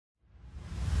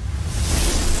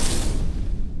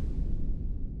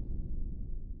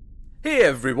Hey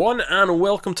everyone, and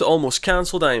welcome to Almost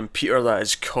Cancelled. I am Peter, that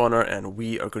is Connor, and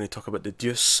we are going to talk about the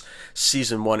Deuce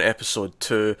Season 1, Episode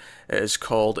 2. It is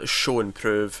called Show and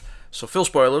Prove. So, full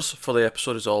spoilers for the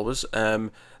episode as always.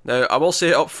 Now, I will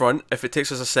say up front, if it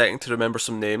takes us a second to remember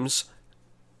some names,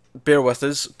 bear with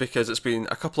us, because it's been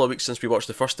a couple of weeks since we watched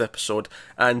the first episode,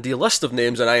 and the list of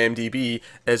names on IMDb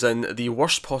is in the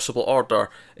worst possible order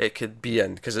it could be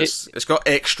in, because it's got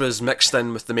extras mixed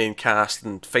in with the main cast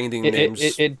and finding names.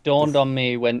 It dawned on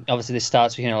me when obviously this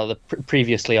starts with the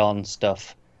previously on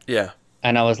stuff, Yeah.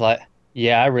 and I was like,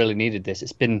 yeah, I really needed this.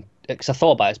 It's been, because I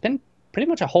thought about it, it's been pretty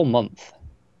much a whole month.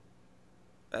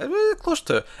 Close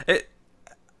to it.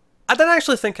 I didn't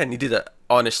actually think I needed it,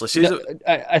 honestly. See, No,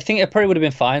 I think it probably would have been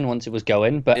fine once it was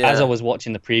going, but as I yeah. was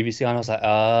watching the previously on, I was like,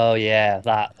 oh yeah,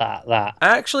 that. I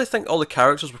actually think all the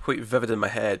characters were quite vivid in my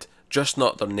head, just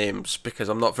not their names, because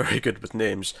I'm not very good with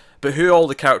names. But who all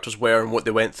the characters were and what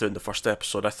they went through in the first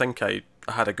episode, I think I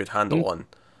had a good handle on.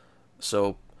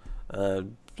 So, uh,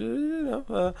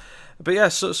 but yeah,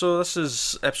 so this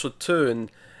is episode 2,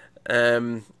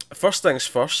 and first things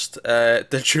first,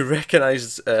 did you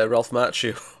recognise Ralph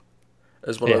Macchio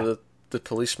as one of Yeah, the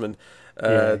policemen?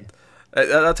 yeah. Uh,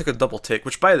 that took a double take,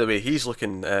 which, by the way, he's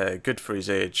looking good for his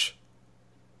age.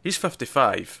 He's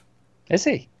 55. Is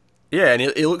he? Yeah, and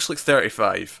he looks like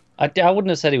 35. I wouldn't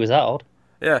have said he was that old.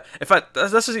 Yeah, in fact,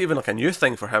 this is even like a new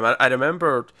thing for him. I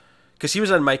remember, because he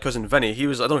was in My Cousin Vinny. He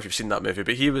was, I don't know if you've seen that movie,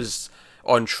 but he was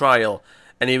on trial,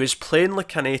 and he was playing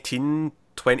like an 18,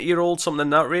 20-year-old, something in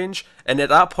that range, and at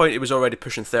that point he was already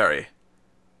pushing 30.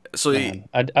 So he,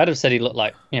 I'd have said he looked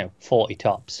like 40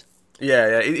 tops.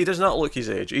 yeah, he does not look his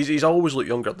age. He's always looked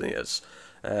younger than he is.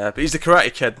 But he's the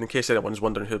Karate Kid, in case anyone's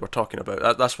wondering who we're talking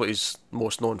about. That's what he's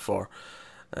most known for.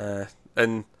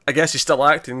 And I guess he's still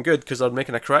acting good because they're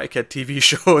making a Karate Kid TV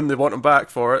show and they want him back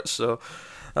for it. So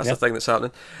that's the Yep. thing that's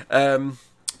happening.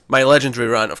 My legendary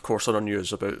rant, of course, on our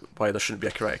news about why there shouldn't be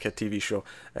a Karate Kid TV show.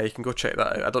 You can go check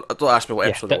that out. Don't ask me what Yeah,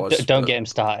 episode it was. don't get him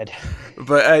started.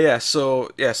 But yeah,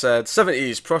 so yes,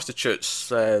 70s prostitutes,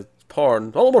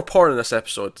 porn, a lot more porn in this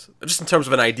episode, just in terms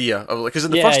of an idea of, because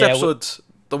in the Yeah, first yeah. episode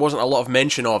there wasn't a lot of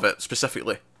mention of it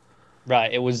specifically.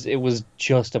 Right, it was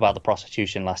just about the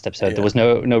prostitution last episode. There Yeah. was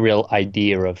no real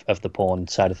idea of the porn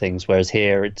side of things, whereas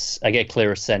here I get a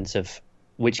clearer sense of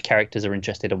which characters are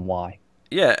interested and why.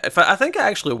 Yeah, if I think it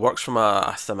actually works from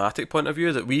a thematic point of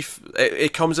view, that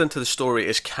it comes into the story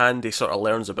as Candy sort of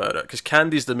learns about it, because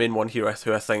Candy's the main one here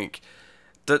who I think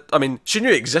that, I mean, she knew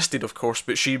it existed, of course,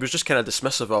 but she was just kind of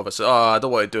dismissive of it. So, I don't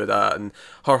want to do that, and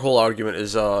her whole argument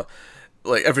is,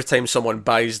 like, every time someone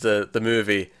buys the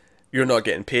movie, you're not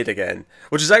getting paid again,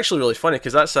 which is actually really funny,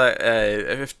 because that's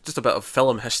just a bit of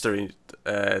film history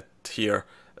here,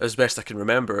 as best I can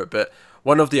remember it. But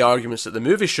one of the arguments that the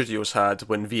movie studios had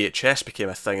when VHS became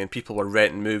a thing and people were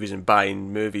renting movies and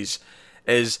buying movies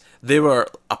is they were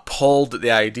appalled at the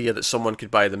idea that someone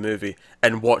could buy the movie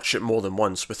and watch it more than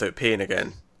once without paying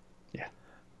again. Yeah,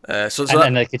 So and that,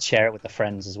 then they could share it with their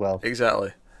friends as well.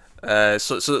 exactly.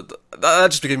 That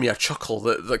just gave me a chuckle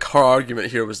that, like, her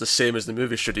argument here was the same as the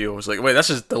movie studio. It was like, wait, this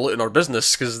is diluting our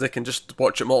business because they can just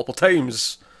watch it multiple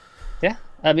times. Yeah,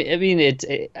 I mean,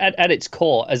 at its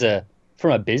core,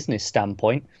 from a business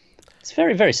standpoint, it's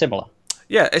very very similar.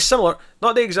 Yeah, it's similar.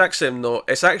 Not the exact same though.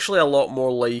 It's actually a lot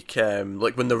more like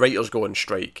when the writers go on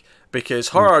strike, because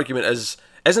her argument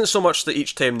isn't so much that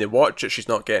each time they watch it she's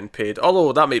not getting paid,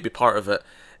 although that might be part of it.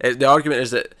 The argument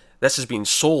is that this is being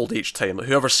sold each time. Like,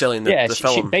 whoever's selling Yeah, the she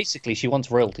film, basically she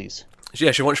wants royalties. yeah,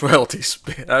 she wants royalties.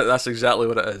 That's exactly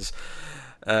what it is.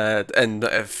 And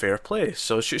fair play.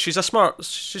 So she's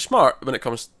smart when it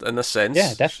comes in this sense.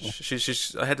 Yeah, definitely.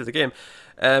 She's ahead of the game.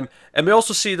 And we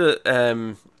also see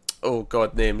that oh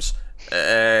god, names.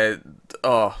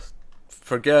 Oh,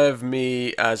 forgive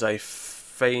me as I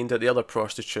find out the other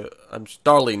prostitute.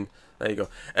 Darlene. There you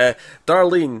go.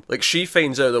 Darlene, like, she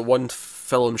finds out that one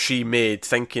film she made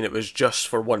thinking it was just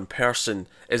for one person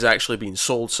is actually being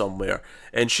sold somewhere,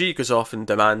 and she goes off and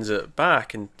demands it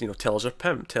back, and tells her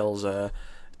pimp, tells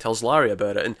Larry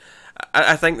about it, and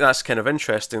I think that's kind of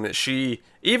interesting that she,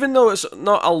 even though it's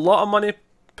not a lot of money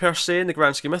per se in the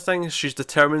grand scheme of things, she's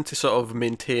determined to sort of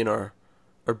maintain her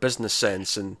business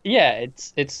sense. And Yeah,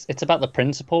 it's about the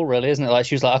principle, really, isn't it? Like,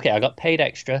 she was like, okay, I got paid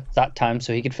extra that time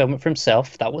so he could film it for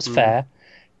himself. That was fair,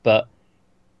 but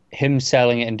him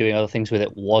selling it and doing other things with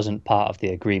it wasn't part of the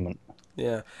agreement.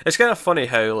 yeah, it's kind of funny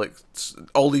how, like,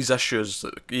 all these issues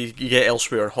that you get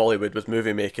elsewhere in Hollywood with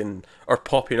movie making are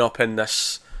popping up in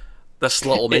this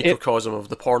little microcosm of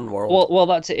the porn world. Well,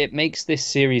 that's it. It makes this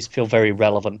series feel very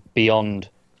relevant beyond,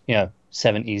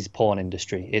 70s porn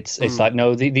industry. It's like,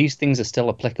 no, these things are still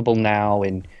applicable now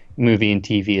in movie and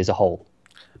TV as a whole.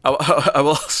 I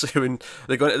will say when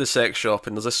they go into the sex shop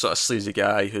and there's this sort of sleazy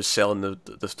guy who's selling the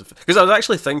because I was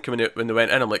actually thinking when they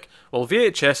went in, I'm like, well,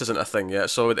 VHS isn't a thing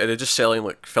yet, so they're just selling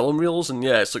like film reels, and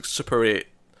yeah, it's like Super 8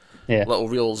 Yeah. little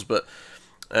reels, but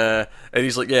and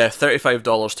he's like, yeah,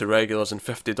 $35 to regulars and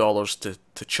 $50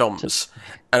 to chumps,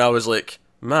 and I was like,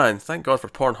 man, thank God for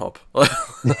Pornhub.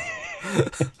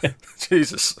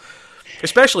 Jesus,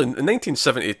 especially in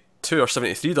 1972 or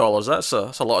 $73, that's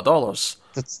a lot of dollars.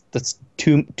 That's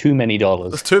too many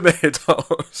dollars. That's too many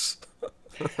dollars.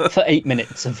 For 8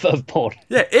 minutes of porn.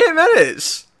 Yeah, 8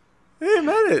 minutes. 8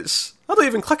 minutes. I don't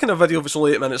even click on a video if it's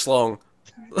only 8 minutes long.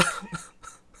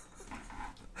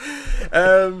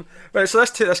 Right, so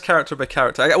let's take this character by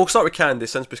character. We'll start with Candy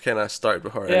since we kind of started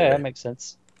with her. Yeah, anyway. that makes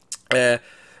sense.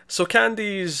 So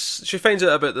she finds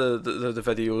out about the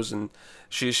videos, and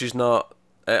she's not.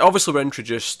 Obviously, we're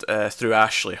introduced through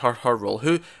Ashley, her role,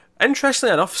 who,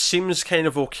 interestingly enough, seems kind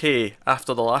of okay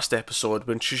after the last episode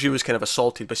when she was kind of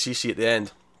assaulted by Cece at the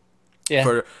end.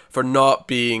 Yeah. For not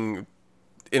being,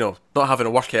 not having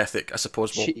a work ethic, I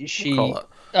suppose we'll call it.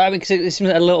 I mean, because it seems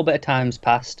a little bit of time's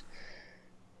passed.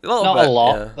 Not bit, a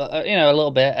lot, yeah. but a little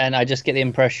bit, and I just get the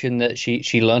impression that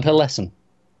she learned her lesson.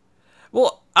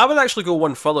 Well, I would actually go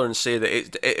one further and say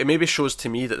that it maybe shows to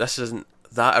me that this isn't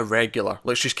that irregular.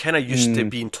 Like, she's kind of used to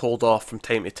being told off from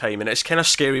time to time, and it's kind of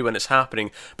scary when it's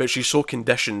happening, but she's so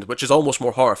conditioned, which is almost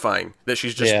more horrifying, that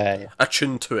she's just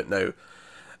attuned to it now.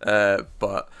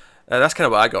 But that's kind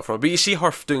of what I got from her. But you see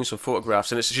her doing some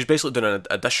photographs, and she's basically doing an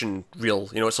addition reel.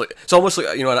 It's almost like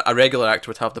a regular actor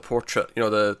would have the portrait.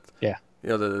 The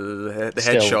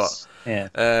headshot. Yeah.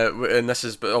 And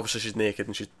but obviously she's naked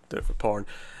and she's doing it for porn.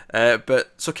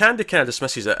 But so Candy kind of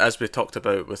dismisses it, as we talked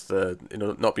about with the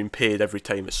not being paid every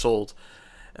time it's sold.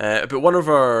 But one of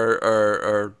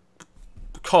our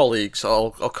colleagues,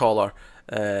 I'll call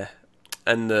her,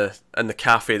 in the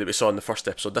cafe that we saw in the first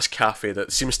episode, this cafe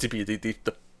that seems to be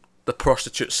the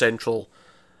prostitute central.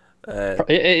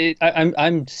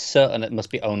 I'm certain it must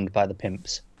be owned by the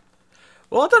pimps.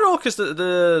 Well, I don't know, because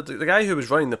the guy who was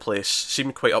running the place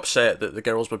seemed quite upset that the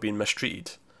girls were being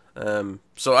mistreated.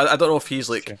 So I don't know if he's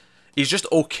just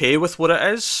okay with what it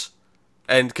is,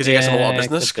 and because he gets a lot of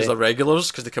business because they're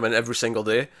regulars, because they come in every single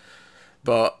day.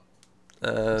 But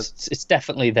it's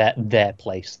definitely their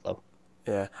place, though.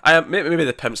 Yeah, maybe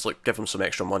the pimps give them some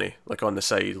extra money, on the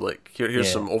side.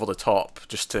 Here's some over the top,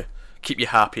 just to keep you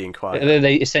happy and quiet.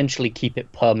 They essentially keep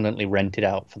it permanently rented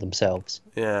out for themselves.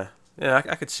 Yeah,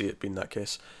 I could see it being that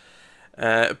case.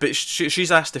 But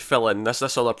she's asked to fill in.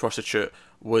 This other prostitute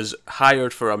was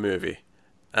hired for a movie,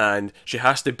 and she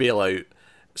has to bail out.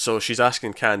 So she's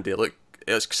asking Candy, look,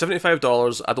 it's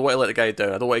 $75. I don't want to let the guy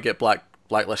down. I don't want to get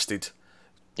blacklisted.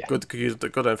 Yeah. Go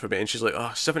down for me. And she's like,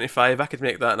 oh, 75. I could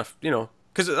make that enough,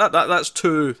 because that's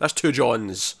two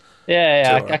Johns.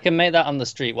 Yeah, I can make that on the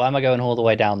street. Why am I going all the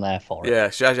way down there for it? Yeah,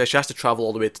 she has to travel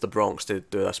all the way to the Bronx to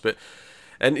do this. But,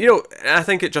 and I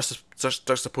think it just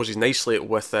juxtaposes nicely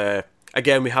with.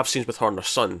 Again, we have scenes with her and her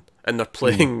son, and they're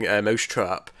playing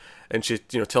Mousetrap, and she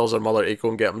tells her mother to go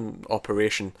and get an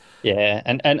operation. Yeah,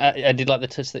 and I did like the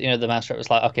touch that the Mousetrap was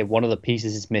like, okay, one of the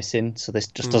pieces is missing, so this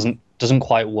just doesn't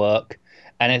quite work,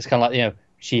 and it's kind of like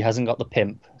she hasn't got the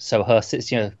pimp, so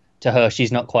to her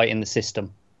she's not quite in the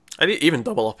system. And even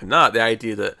double up in that, the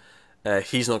idea that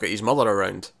he's not got his mother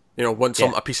around, once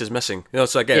a piece is missing,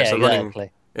 so again it's a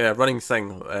running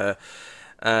thing,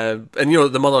 and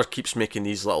the mother keeps making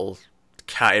these little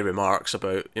catty remarks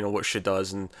about what she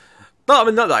does, and not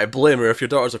that I blame her. If your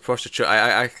daughter's a prostitute,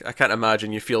 I can't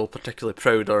imagine you feel particularly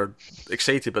proud or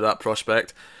excited by that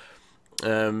prospect.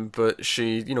 But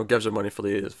she gives her money for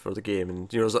the game, and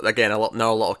there's again a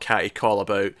little catty call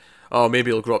about, oh,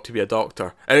 maybe he'll grow up to be a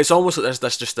doctor, and it's almost like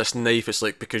this knife. It's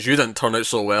like, because you didn't turn out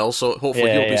so well, so hopefully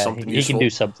he'll be something useful. He can do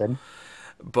something.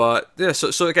 But yeah,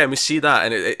 so again we see that,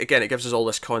 and it gives us all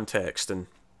this context, and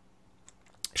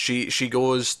she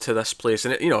goes to this place,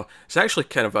 and it's actually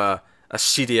kind of a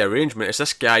seedy arrangement. It's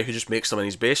this guy who just makes them in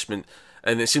his basement,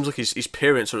 and it seems like his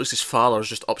parents, or at least his father's,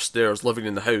 just upstairs living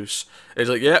in the house. And he's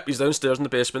like, yep, he's downstairs in the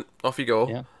basement, off you go.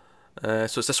 Yeah.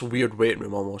 So it's this weird waiting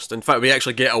room almost. In fact, we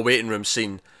actually get a waiting room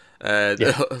scene.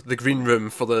 The green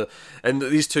room and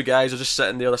these two guys are just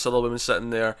sitting there, this other woman's sitting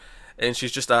there, and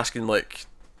she's just asking,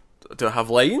 do I have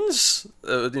lines?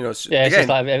 It's just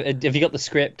like, have you got the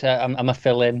script? I'm a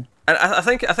fill-in. And I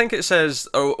think it says,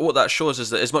 or what that shows is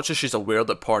that as much as she's aware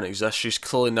that porn exists, she's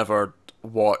clearly never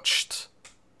watched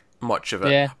much of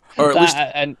it. Yeah, or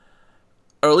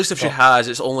at least if she has,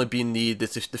 it's only been the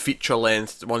feature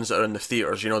length ones that are in the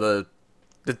theaters. Your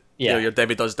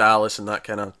Debbie Does Dallas and that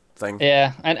kind of thing.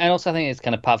 Yeah, and also I think it's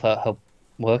kind of part of her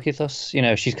work with us. You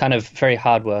know, she's kind of very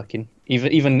hardworking.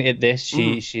 Even at this,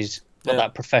 she's got Yeah.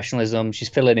 that professionalism. She's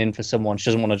filling in for someone. She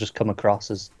doesn't want to just come across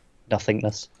as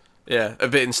nothingness. Yeah,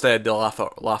 but instead they laugh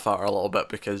at her a little bit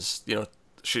because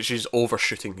she's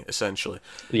overshooting essentially.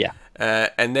 Yeah.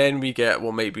 And then we get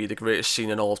what might be the greatest scene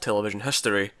in all of television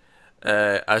history,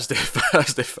 as they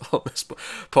as they film this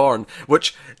porn,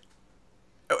 which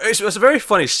it's a very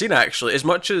funny scene actually, as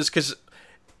much as because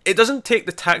it doesn't take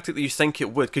the tactic that you think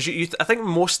it would. Because I think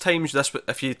most times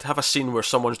if you have a scene where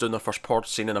someone's doing their first porn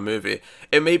scene in a movie,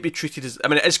 it might be treated as, I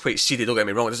mean, it is quite seedy. Don't get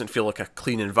me wrong; it doesn't feel like a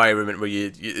clean environment where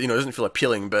it doesn't feel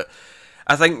appealing, but.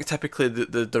 I think typically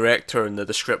the director and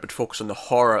the script would focus on the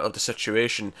horror of the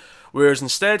situation, whereas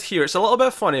instead here it's a little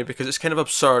bit funny because it's kind of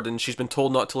absurd and she's been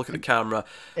told not to look at the camera.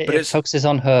 But It focuses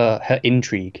on her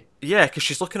intrigue. yeah, because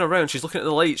she's looking around, she's looking at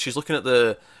the lights, she's looking at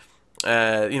the,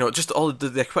 just all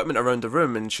the equipment around the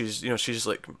room, and she's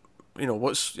like,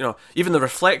 what's, even the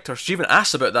reflector. She even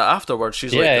asks about that afterwards.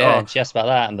 She's like, Yeah, oh, and she asked about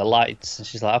that and the lights, and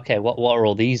she's like, okay, what are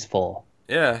all these for?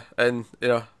 yeah, and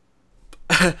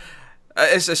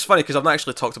It's funny because I've not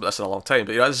actually talked about this in a long time,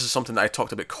 but this is something that I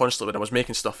talked about constantly when I was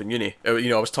making stuff in uni. I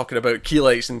was talking about key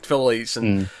lights and fill lights,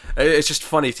 and it's just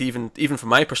funny to even from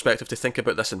my perspective to think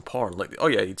about this in porn. Like, oh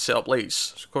yeah, you'd set up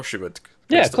lights. Of course you would.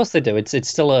 Yeah, of course they do. It's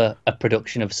still a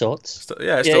production of sorts. It's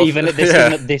still, Even at this, yeah.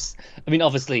 even at this. I mean,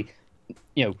 obviously,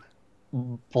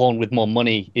 porn with more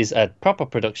money is a proper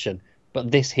production,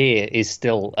 but this here is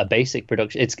still a basic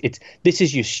production. This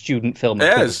is your student film.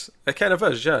 It is. It kind of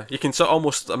is, yeah. You can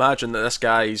almost imagine that this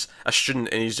guy's a student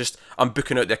and I'm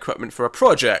booking out the equipment for a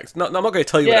project. I'm not going to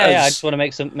tell you what it is. Yeah, I just want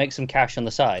to make some cash on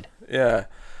the side. Yeah.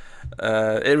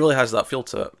 It really has that feel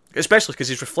to it. Especially because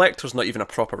his reflector's not even a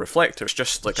proper reflector. It's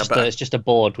just like It's just a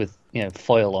board with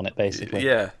foil on it, basically.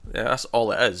 Yeah, that's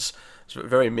all it is. It's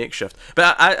very makeshift.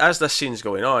 But as this scene's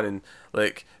going on, and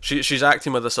like she's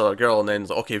acting with this other girl, and then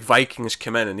okay, Vikings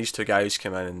come in, and these two guys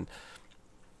come in, and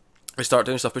they start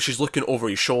doing stuff. But she's looking over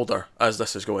his shoulder as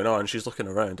this is going on. She's looking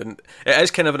around, and it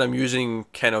is kind of an amusing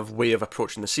kind of way of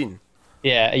approaching the scene.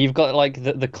 Yeah, you've got like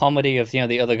the comedy of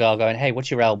the other girl going, "Hey, what's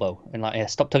your elbow?" and like, "Yeah,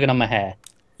 stop tugging on my hair."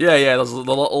 Yeah, there's the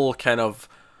little kind of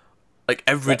like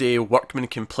everyday workman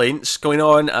complaints going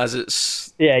on as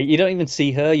it's. Yeah, you don't even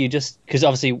see her. You just because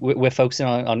obviously we're focusing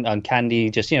on Candy.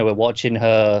 Just we're watching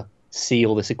her see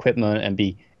all this equipment and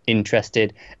be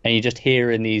interested, and you just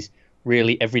hearing these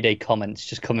really everyday comments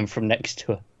just coming from next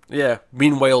to her. Yeah.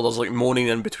 Meanwhile, there's like moaning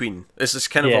in between. It's this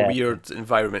kind of a weird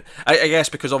environment. I guess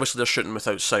because obviously they're shooting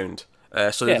without sound,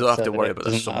 so they don't have to worry about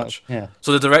this so much. Yeah.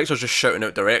 So the director's just shouting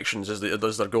out directions as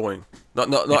they're going,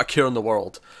 not a care in the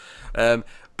world.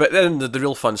 But then the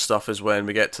real fun stuff is when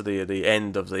we get to the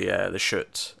end of the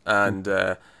shoot, and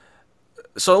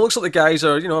so it looks like the guys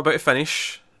are about to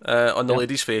finish on the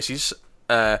ladies' faces.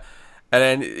 And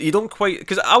then you don't quite,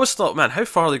 because I was thought, man, how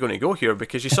far are they going to go here?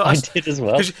 Because you sort of, I did as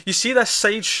well. Because you see this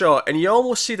side shot, and you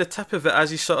almost see the tip of it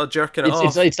as he's sort of jerking it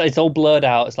off. It's all blurred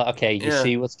out. It's like, okay, you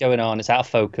see what's going on. It's out of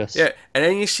focus. Yeah, and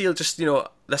then you see just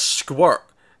this squirt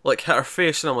like hit her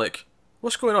face, and I'm like,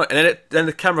 what's going on? And then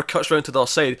the camera cuts around to the other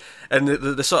side, and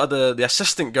the sort of the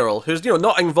assistant girl who's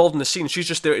not involved in the scene, she's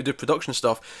just there to do production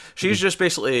stuff. She's just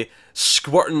basically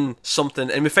squirting something,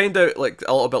 and we find out like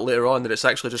a little bit later on that it's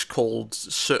actually just cold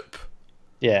soup.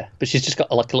 Yeah, but she's just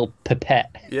got like a little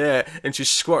pipette. Yeah, and she's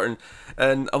squirting,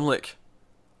 and I'm like,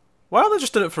 why are they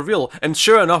just doing it for real? And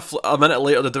sure enough, a minute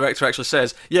later, the director actually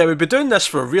says, yeah, we'd be doing this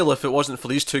for real if it wasn't for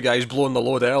these two guys blowing the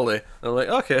load early. And I'm like,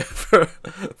 okay,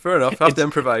 fair enough, have to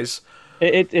improvise.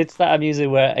 It's that amusing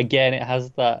where, again, it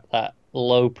has that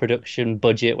low production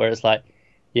budget where it's like,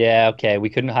 yeah, okay, we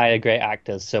couldn't hire great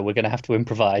actors, so we're going to have to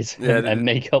improvise and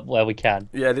make up where we can.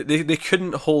 Yeah, they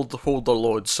couldn't hold their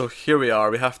load, so here we are.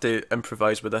 We have to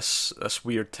improvise with this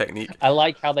weird technique. I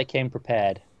like how they came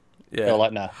prepared. Yeah. They're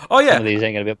like, no, oh yeah, some of these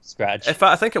ain't going to be up to scratch. In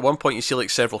fact, I think at one point you see like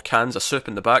several cans of soup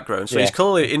in the background, so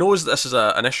he knows that this is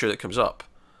an issue that comes up.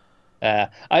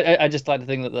 I just like to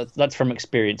think that's from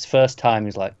experience. First time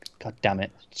he's like, God damn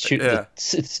it, shoot! Yeah.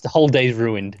 It's the whole day's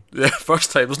ruined. Yeah,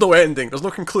 first time. There's no ending. There's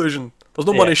no conclusion. There's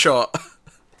no money shot.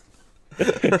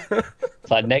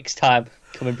 It's like next time,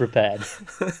 come in prepared.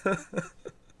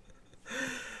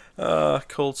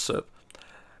 Cold soup.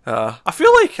 I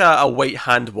feel like a white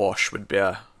hand wash would be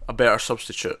a better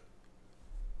substitute.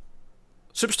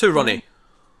 Soup's too runny.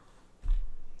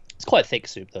 It's quite thick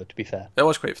soup, though, to be fair. It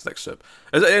was quite thick soup.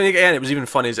 And again, it was even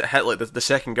funny as it hit like the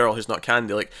second girl who's not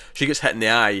Candy. Like she gets hit in the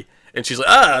eye, and she's like,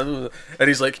 and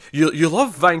he's like, you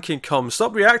love Viking cum.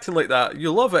 Stop reacting like that.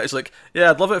 You love it. It's like, yeah,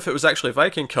 I'd love it if it was actually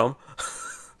Viking cum.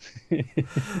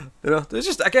 It's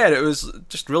just, again, it was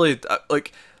just really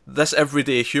like this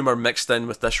everyday humour mixed in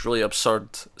with this really absurd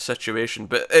situation.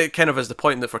 But it kind of is the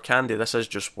point that for Candy, this is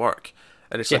just work.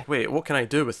 And it's Yeah. like, wait, what can I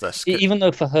do with this? Even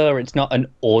though for her it's not an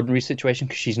ordinary situation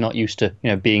because she's not used to,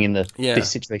 being in Yeah.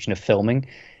 this situation of filming,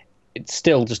 it's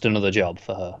still just another job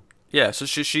for her. Yeah, so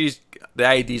she's the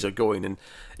IDs are going, and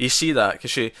you see that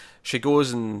because she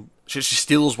goes and she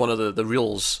steals one of the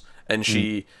reels, and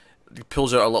she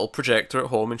pulls out a little projector at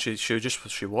home, and she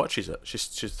watches it. She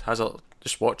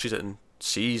just watches it and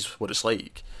sees what it's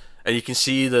like, and you can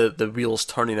see the wheels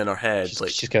turning in her head.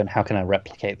 She's going, how can I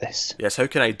replicate this? Yes, how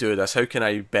can I do this? How can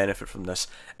I benefit from this?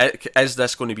 Is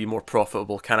this going to be more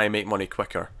profitable? Can I make money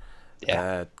quicker?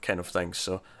 Yeah. Kind of thing.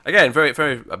 So again, very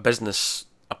very a business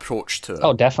approach to it.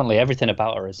 Oh, definitely. Everything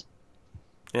about her is.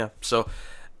 Yeah. So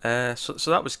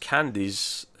that was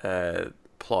Candy's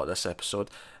plot this episode.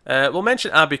 We'll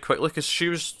mention Abby quickly because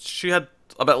she had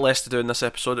a bit less to do in this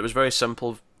episode. It was very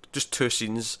simple, just 2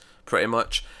 scenes pretty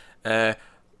much.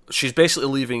 She's basically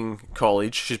leaving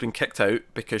college. She's been kicked out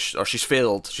or she's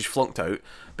failed. She's flunked out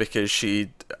because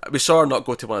we saw her not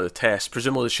go to one of the tests.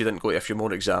 Presumably she didn't go to a few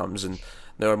more exams, and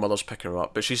now her mother's picking her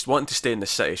up. But she's wanting to stay in the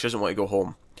city. She doesn't want to go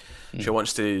home. She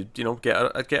wants to,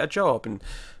 get a job, and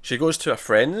she goes to a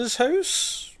friend's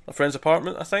house, a friend's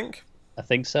apartment, I think. I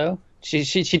think so.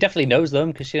 She definitely knows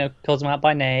them because she calls them out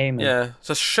by name. And... Yeah, it's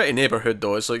a shitty neighbourhood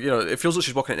though. It's like it feels like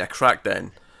she's walking into a crack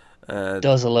den.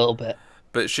 Does a little bit.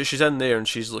 But she's in there and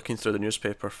she's looking through the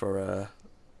newspaper for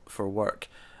work.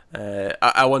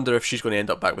 I wonder if she's going to end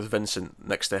up back with Vincent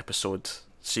next episode,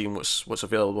 seeing what's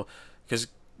available, because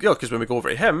when we go over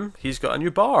to him, he's got a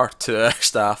new bar to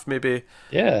staff. Maybe.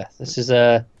 Yeah, this is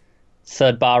a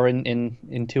third bar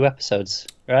in 2 episodes,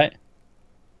 right?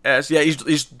 Yeah,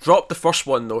 he's dropped the first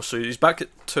one though, so he's back at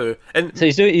 2. And so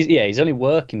he's only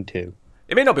working 2.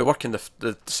 He may not be working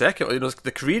the second.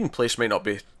 The Korean place might not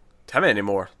be him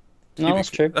anymore. No, that's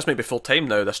true. That's maybe full time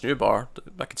now. This new bar,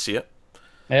 I could see it.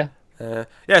 Yeah.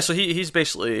 So he's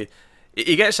basically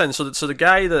he gets in. So the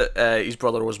guy that his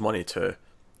brother owes money to,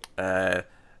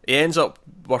 he ends up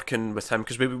working with him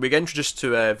because we get introduced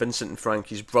to Vincent and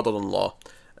Frankie's brother-in-law,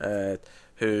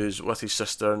 who's with his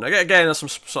sister. And again, there's some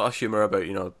sort of humour about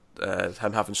him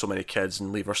having so many kids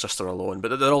and leave her sister alone.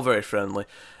 But they're all very friendly.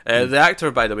 The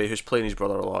actor, by the way, who's playing his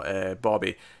brother-in-law,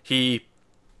 Bobby,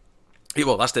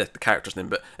 well, that's the character's name,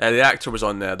 but the actor was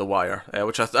on The Wire,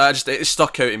 which it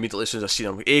stuck out immediately as soon as I seen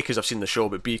him. A, because I've seen the show,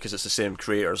 but B, because it's the same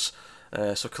creators.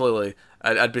 So clearly,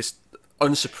 I'd be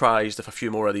unsurprised if a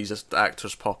few more of these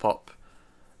actors pop up.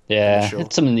 Yeah,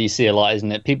 it's something that you see a lot,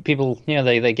 isn't it? People,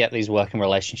 they get these working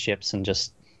relationships and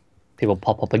just people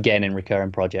pop up again in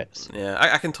recurring projects. Yeah,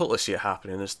 I can totally see it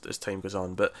happening as time goes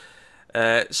on. But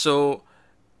so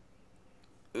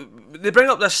they bring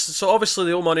up this. So obviously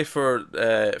they owe money for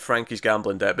Frankie's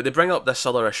gambling debt, but they bring up this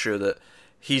other issue that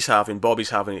Bobby's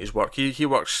having at his work. He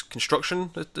works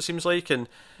construction, it seems like, and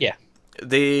yeah.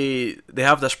 They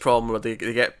have this problem where they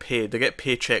get paid. They get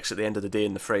paychecks at the end of the day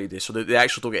on the Friday, so they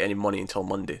actually don't get any money until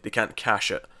Monday. They can't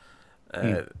cash it,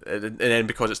 and then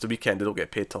because it's the weekend, they don't get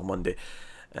paid till Monday.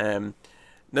 Now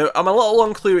I'm a little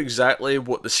unclear exactly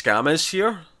what the scam is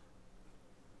here,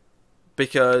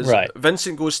 because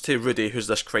Vincent goes to Rudy, who's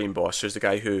this crime boss, who's the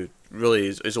guy who really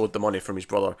is owed the money from his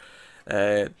brother.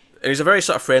 And he's a very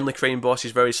sort of friendly crime boss.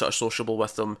 He's very sort of sociable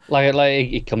with them. Like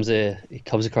he comes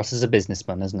across as a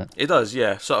businessman, isn't it? He does,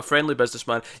 yeah. Sort of friendly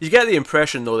businessman. You get the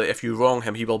impression though that if you wrong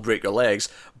him, he will break your legs.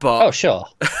 But oh, sure.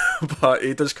 But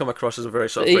he does come across as a very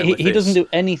sort of friendly he doesn't do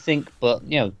anything but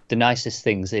the nicest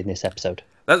things in this episode.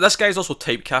 This guy's also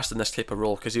typecast in this type of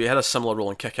role because he had a similar role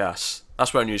in Kick-Ass.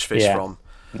 That's where I knew his face from.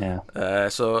 Yeah.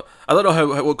 So I don't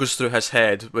know what goes through his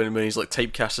head when he's like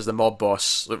typecast as the mob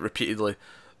boss repeatedly.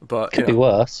 But could be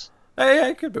worse. Yeah,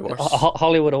 it could be worse.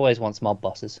 Hollywood always wants mob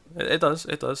bosses. It does.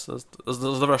 There's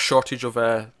never a shortage of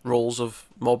roles of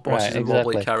mob bosses and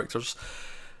mob-like characters.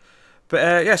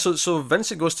 But so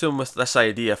Vincent goes to him with this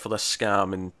idea for this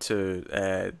scam and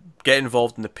to get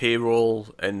involved in the payroll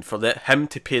and for him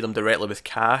to pay them directly with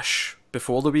cash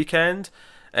before the weekend,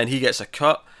 and he gets a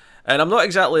cut. And I'm not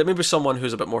exactly, maybe someone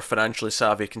who's a bit more financially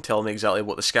savvy can tell me exactly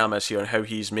what the scam is here and how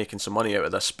he's making some money out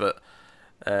of this, but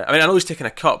I know he's taking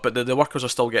a cut, but the workers are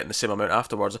still getting the same amount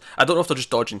afterwards. I don't know if they're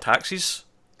just dodging taxes.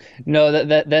 No,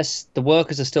 the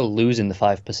workers are still losing the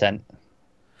 5%.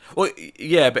 Well,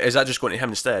 yeah, but is that just going to him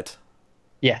instead?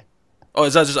 Yeah. Oh,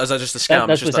 is that just a scam?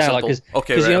 That's what it sounds like,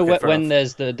 because when enough.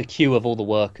 There's the queue of all the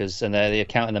workers and they're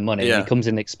accounting the money, and he comes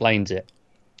in and explains it.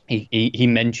 He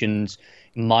mentions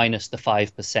minus the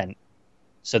 5%,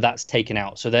 so that's taken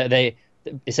out. So they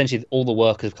essentially all the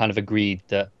workers have kind of agreed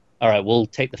that, all right, we'll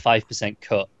take the 5%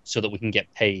 cut so that we can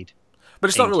get paid. But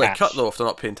it's not really a cut though if they're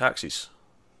not paying taxes.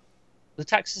 the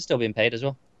taxes are still being paid as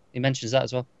well. He mentions that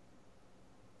as well.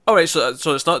 All right, so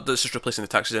it's not that it's just replacing the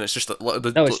taxes, and it's just that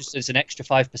No, it's an extra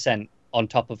 5% on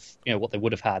top of what they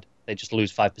would have had. They just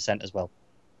lose 5% as well.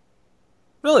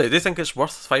 really, they think it's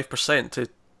worth 5% to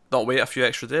not wait a few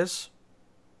extra days.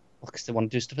 Well, because they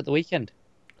want to do stuff at the weekend.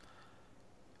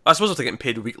 I suppose if they're getting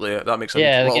paid weekly, that makes a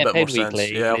Yeah, they little get bit more paid sense.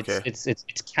 weekly. Yeah, And okay,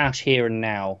 it's cash here and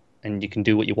now, and you can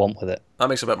do what you want with it. that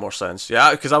makes a bit more sense.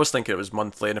 Yeah, because I was thinking it was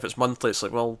monthly, and if it's monthly, it's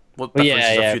like, well, what Well, difference yeah,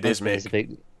 does a yeah, few days monthly is make? a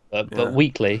big, but Yeah.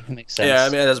 weekly it makes sense. Yeah, I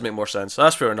mean, it does make more sense.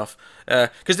 That's fair enough.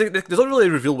 Because they don't really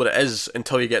reveal what it is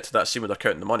until you get to that scene where they're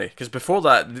counting the money. Because before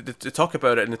that, they talk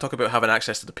about it and they talk about having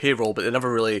access to the payroll, but they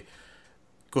never really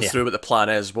go through what the plan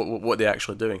is, what they're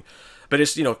actually doing. But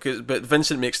it's but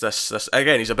Vincent makes this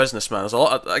again. He's a businessman. There's a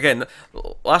lot. Again,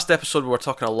 last episode we were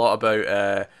talking a lot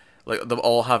about like them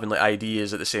all having like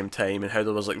ideas at the same time and how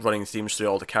there was like running themes through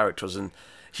all the characters, and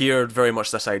here very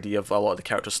much this idea of a lot of the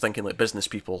characters thinking like business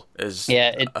people is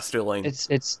a through line.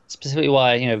 It's specifically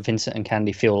why Vincent and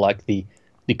Candy feel like the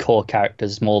core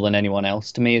characters more than anyone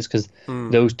else to me, is because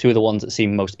those two are the ones that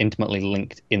seem most intimately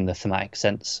linked in the thematic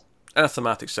sense. In a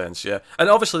thematic sense, yeah. And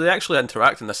obviously they actually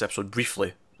interact in this episode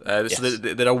briefly. Yes. So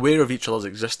they're aware of each other's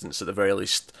existence at the very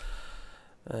least.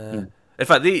 In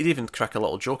fact, they even crack a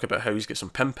little joke about how he's got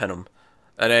some pimp in him.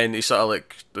 And then he sort of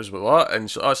like does what? And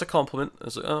so, it's a compliment. I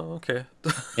was like, oh, okay.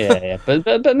 Yeah. But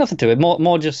nothing to it.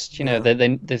 More just,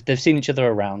 they've seen each other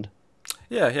around.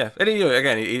 Yeah. And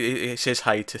again, he says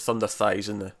hi to Thunder Thighs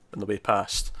in the way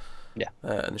past. Yeah.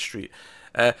 In the street.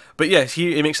 But yeah,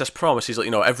 he makes this promise. He's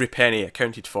like, every penny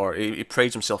accounted for. He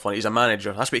prides himself on it. He's a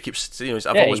manager. That's what he keeps.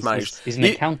 I've always managed. He's an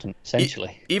accountant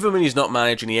essentially. Even when he's not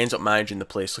managing, he ends up managing the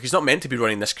place. Like he's not meant to be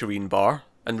running this Korean bar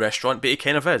and restaurant, but he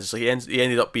kind of is. Like he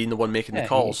ended up being the one making the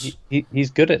calls.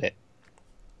 He's good at it.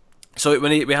 So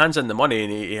when he hands in the money,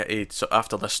 and he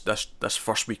after this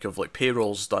first week of like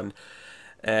payrolls done,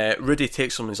 Rudy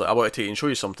takes him and he's like, I want to take you and show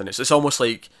you something. It's almost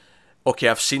like, okay,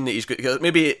 I've seen that he's good.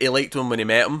 Maybe he liked him when he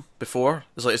met him before.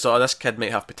 It's like, so this kid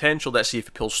might have potential. Let's see if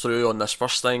he pulls through on this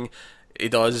first thing. He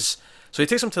does. So he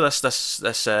takes him to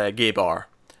this gay bar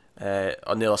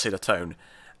on the other side of town,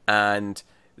 and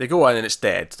they go in and it's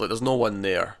dead. Like there's no one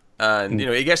there. And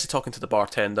he gets to talking to the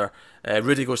bartender.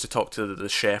 Rudy goes to talk to the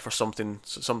chef or something,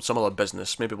 some other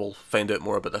business. Maybe we'll find out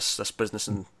more about this business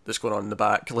that's going on in the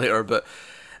back later. But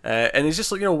and he's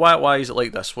just like, why is it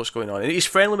like this? What's going on? And he's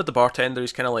friendly with the bartender.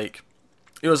 He's kind of like,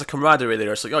 there's a camaraderie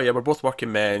there. It's like, oh yeah, we're both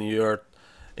working men. You're,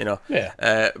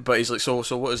 Yeah. But he's like, so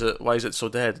what is it? Why is it so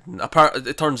dead? And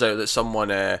it turns out that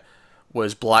someone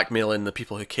was blackmailing the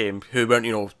people who came, who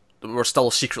weren't, were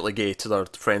still secretly gay to their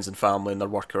friends and family and their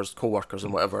workers, co-workers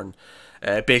and whatever.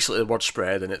 And basically the word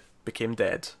spread and it became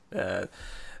dead.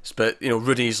 But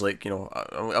Rudy's like,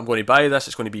 I'm going to buy this.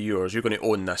 It's going to be yours. You're going to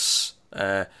own this.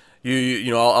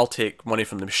 I'll take money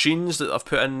from the machines that I've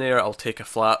put in there. I'll take a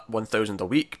flat 1,000 a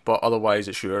week, but otherwise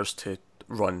it's yours to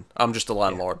run. I'm just the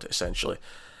landlord, essentially.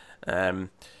 And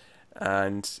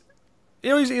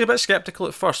he's a bit skeptical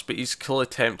at first, but he's clearly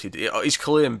tempted. He's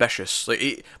clearly ambitious.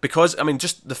 Because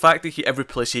just the fact that every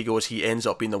place he goes, he ends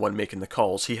up being the one making the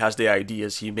calls. He has the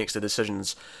ideas. He makes the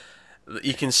decisions.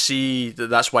 You can see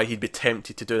that's why he'd be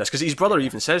tempted to do this. Because his brother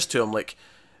even says to him, like,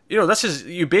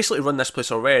 you basically run this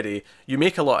place already. You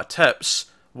make a lot of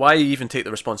tips. Why even take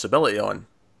the responsibility on?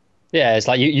 Yeah, it's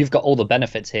like you've got all the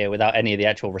benefits here without any of the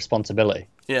actual responsibility.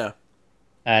 Yeah.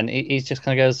 And he just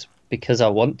kind of goes, because I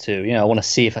want to. I want to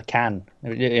see if I can.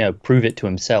 Prove it to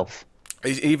himself.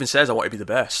 He even says, I want to be the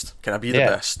best. Can I be the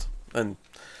best? And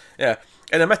yeah.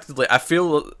 And admittedly, I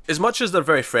feel as much as they're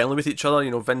very friendly with each other,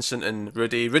 Vincent and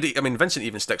Rudy. Vincent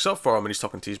even sticks up for him when he's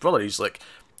talking to his brother. He's like,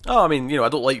 oh, I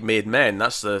don't like made men.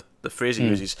 That's the phrase he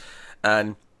uses.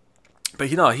 But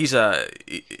he's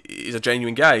a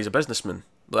genuine guy. He's a businessman.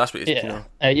 Well, that's what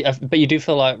he's, But you do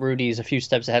feel like Rudy's a few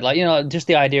steps ahead. Like, just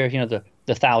the idea of, the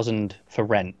 1,000 for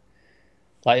rent.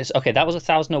 Like, it's okay, that was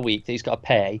 1,000 a week that he's got to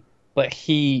pay. But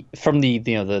he, from the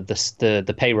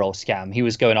payroll scam, he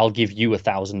was going, I'll give you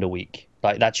 1,000 a week.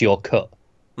 Like, that's your cut.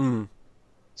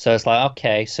 So it's like,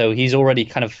 okay, so he's already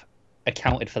kind of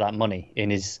accounted for that money in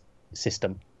his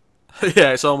system.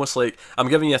 Yeah, it's almost like, I'm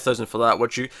giving you 1,000 for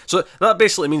that. So that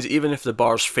basically means that even if the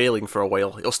bar's failing for a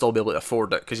while, he'll still be able to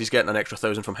afford it because he's getting an extra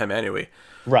 1,000 from him anyway.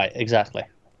 Right, exactly.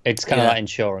 It's kind of like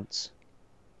insurance.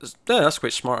 Yeah, that's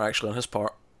quite smart actually on his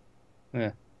part.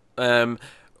 Yeah.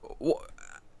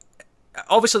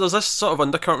 Obviously, there's this sort of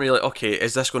undercurrent where you're like, okay,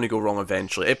 is this going to go wrong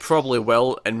eventually? It probably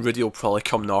will, and Rudy will probably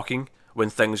come knocking when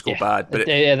things go bad. But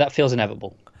that feels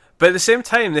inevitable. But at the same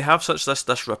time, they have such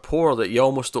this rapport that you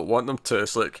almost don't want them to.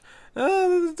 It's like,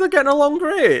 they're getting along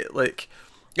great. Like,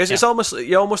 It's almost,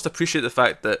 you almost appreciate the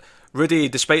fact that Rudy,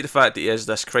 despite the fact that he is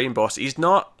this crime boss, he's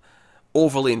not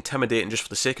overly intimidating just for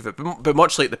the sake of it. But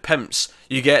much like the pimps,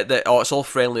 you get that, oh, it's all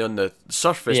friendly on the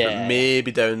surface, but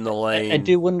maybe down the line. I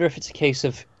do wonder if it's a case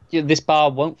of, this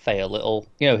bar won't fail.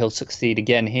 He'll succeed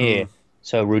again here.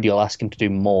 So Rudy will ask him to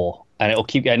do more, and it'll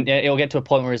get to a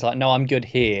point where he's like, no, I'm good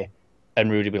here,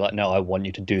 and Rudy will be like, no, I want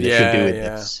you to do this. You're doing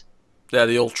this. Yeah,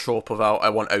 the old trope of I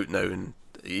want out now, and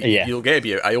you'll get to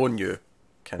be out. I own you.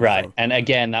 Right, and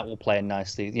again, that will play in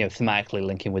nicely, thematically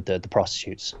linking with the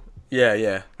prostitutes.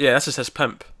 Yeah. This is his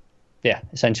pimp. Yeah,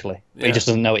 essentially. But he just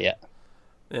doesn't know it yet.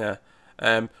 Yeah.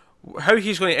 How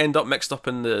he's going to end up mixed up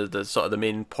in the sort of the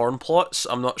main porn plots,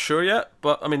 I'm not sure yet.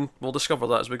 But I mean, we'll discover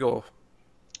that as we go.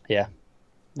 Yeah.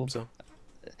 So,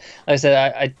 like I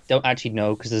said, I don't actually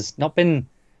know, because there's not been,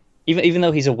 even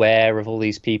though he's aware of all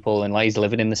these people and like he's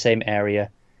living in the same area,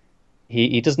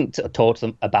 he doesn't talk to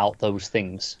them about those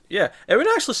things. Yeah, it would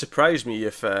actually surprise me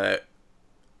if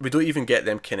we don't even get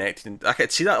them connected. I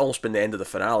could see that almost being the end of the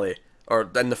finale, or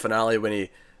in the finale when he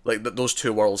those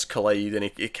two worlds collide,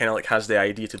 and he kind of like has the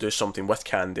idea to do something with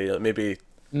Candy. Like maybe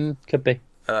could be.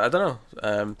 I don't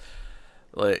know.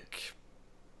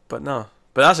 But no.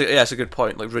 But that's a good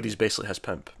point. Like Rudy's basically his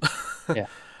pimp. Yeah,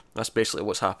 that's basically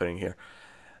what's happening here.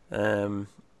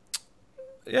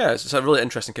 It's a really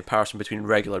interesting comparison between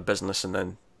regular business and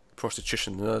then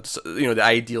prostitution. The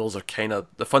ideals are kind of,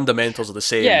 the fundamentals are the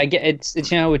same. Yeah, it's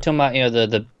we're talking about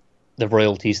the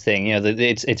royalties thing.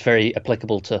 It's very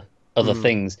applicable to other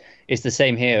things. It's the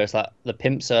same here. It's like the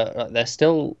pimps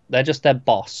they're just their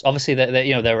boss. Obviously they're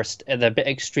a bit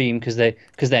extreme because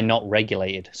they're not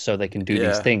regulated, so they can do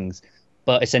these things.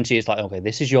 But essentially, it's like, okay,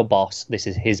 this is your boss, this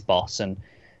is his boss, and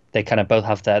they kind of both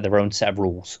have their own set of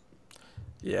rules.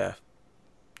 Yeah.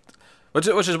 Which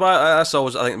is why that's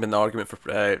always, I think, been the argument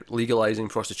for legalizing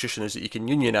prostitution, is that you can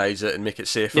unionize it and make it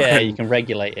safer. Yeah, you can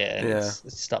regulate it and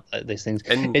stop these things.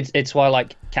 And it's why,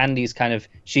 like, Candy's kind of,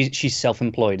 she's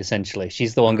self-employed, essentially.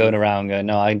 She's the one going around going,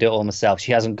 no, I can do it all myself.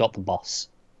 She hasn't got the boss.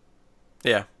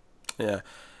 Yeah.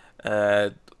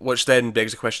 Which then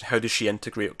begs the question, how does she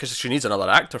integrate? Because she needs another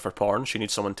actor for porn. She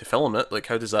needs someone to film it. Like,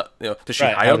 how does that, does she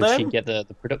hire them? How does she get the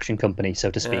production company, so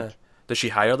to speak? Yeah. Does she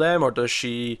hire them, or does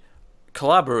she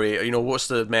collaborate? What's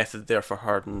the method there for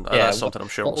her? And that's something I'm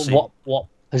sure we'll see. What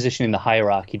position in the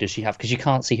hierarchy does she have? Because you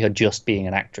can't see her just being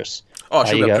an actress. Oh,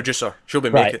 she'll be a producer. She'll be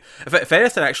making. If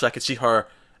anything, actually, I could see her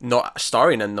not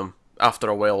starring in them after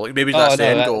a while. Like maybe that's the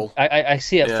end goal. I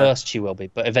see at first she will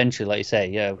be, but eventually, like you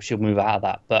say, she'll move out of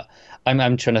that. But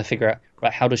I'm trying to figure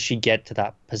out, how does she get to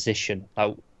that position?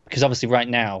 Because obviously, right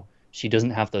now, she doesn't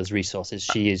have those resources.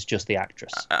 She is just the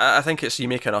actress. I think it's, you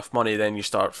make enough money, then you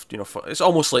start, it's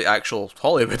almost like actual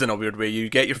Hollywood in a weird way. You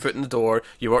get your foot in the door,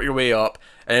 you work your way up,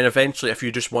 and then eventually, if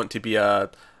you just want to be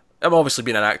obviously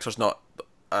being an actor is not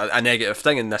a negative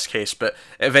thing in this case, but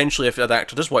eventually, if an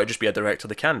actor does want to just be a director,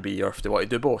 they can be, or if they want to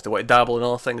do both, they want to dabble in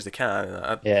other things, they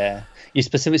can. Yeah. You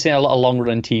specifically see a lot of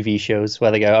long-run TV shows where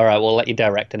they go, all right, we'll let you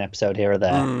direct an episode here or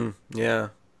there.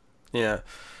 Yeah.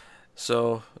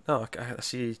 So, no, I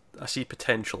see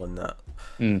potential in that.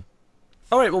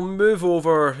 All right, we'll move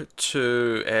over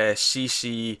to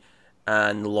Cece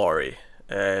and Laurie,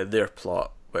 their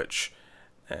plot, which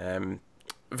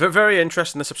very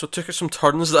interesting. This episode took some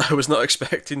turns that I was not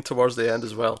expecting towards the end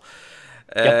as well.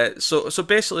 So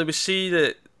basically, we see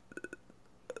that.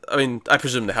 I mean, I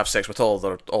presume they have sex with all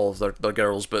of their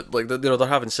girls, but like they're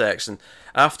having sex, and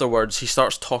afterwards he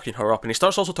starts talking her up, and he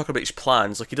starts also talking about his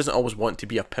plans. Like he doesn't always want to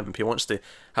be a pimp; he wants to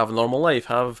have a normal life,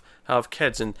 have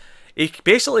kids, and he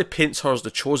basically paints her as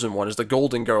the chosen one, as the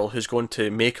golden girl who's going to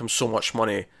make him so much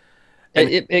money. And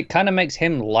it kind of makes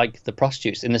him like the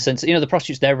prostitutes in the sense, the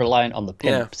prostitutes, they're reliant on the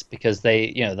pimps because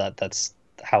they, that's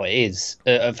how it is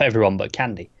for everyone but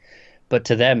Candy. But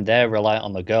to them, they're reliant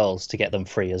on the girls to get them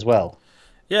free as well.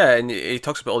 Yeah, and he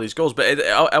talks about all these goals, but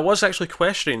I was actually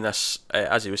questioning this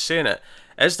as he was saying it.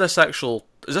 Is this true?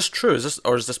 Is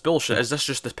this bullshit? Is this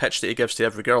just the pitch that he gives to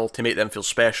every girl to make them feel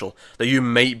special? That you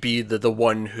might be the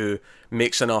one who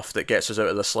makes enough that gets us out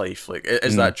of this life? Like,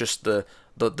 is that just the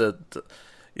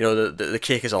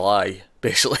cake is a lie,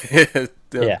 basically?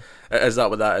 Yeah. Is that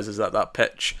what that is? Is that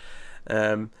pitch?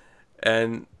 And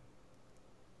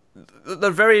they're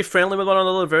very friendly with one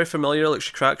another, very familiar. Like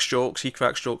she cracks jokes, he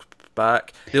cracks jokes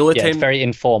back. It's very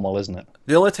informal, isn't it?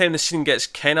 The only time the scene gets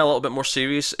kind of a little bit more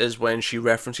serious is when she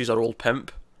references her old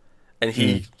pimp, and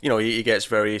he gets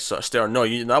very sort of stern. No,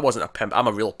 that wasn't a pimp. I'm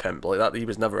a real pimp. Like that, he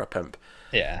was never a pimp.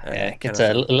 Yeah. It's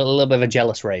a little bit of a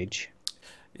jealous rage.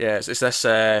 Yeah, it's this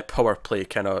power play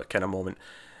kind of moment.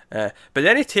 But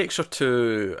then he takes her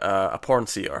to a porn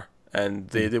theater, and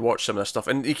they watch some of this stuff,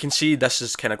 and you can see this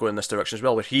is kind of going in this direction as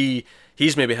well, where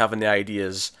he's maybe having the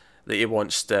ideas that he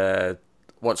wants her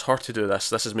to do this.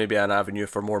 This is maybe an avenue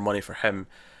for more money for him,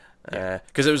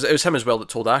 because it was him as well that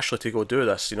told Ashley to go do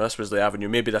this. This was the avenue.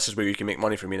 Maybe this is where you can make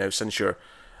money for me now, since you're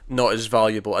not as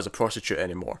valuable as a prostitute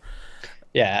anymore.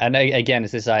 Yeah, and again,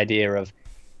 it's this idea of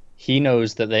he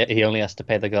knows that he only has to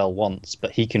pay the girl once,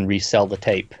 but he can resell the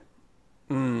tape.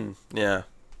 Yeah.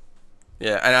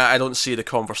 Yeah, and I don't see the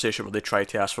conversation where they try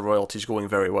to ask for royalties going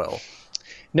very well.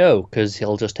 No, because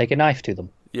he'll just take a knife to them.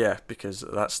 Yeah, because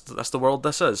that's the world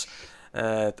this is.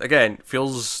 Again,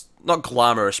 feels not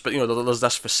glamorous, but there's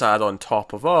this facade on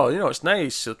top of it's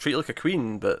nice, he'll treat you like a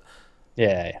queen, but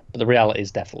yeah, but the reality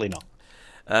is definitely not.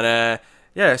 And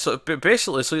so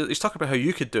basically, so he's talking about how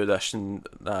you could do this and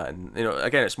that, and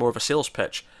again, it's more of a sales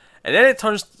pitch, and then it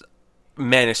turns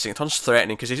menacing, it turns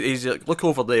threatening, because he's like, look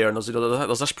over there, and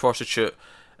there's this prostitute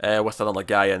with another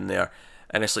guy in there,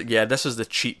 and it's like, yeah, this is the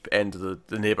cheap end of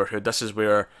the neighborhood. This is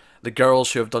where the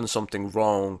girls who have done something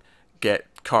wrong get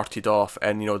carted off,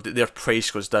 and their price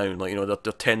goes down, like they're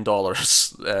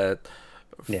 $10,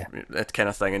 that kind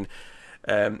of thing,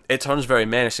 and it turns very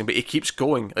menacing. But he keeps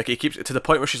going, like he keeps to the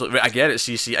point where she's like, right, I get it,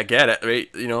 Cece, I get it, right,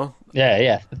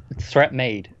 Yeah, threat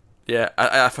made. Yeah,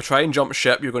 if I try and jump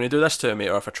ship, you're going to do this to me,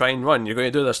 or if I try and run, you're going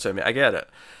to do this to me. I get it,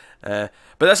 but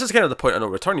this is kind of the point of no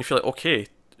return. You feel like, okay,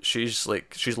 she's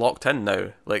locked in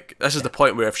now. Like, this is the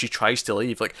point where if she tries to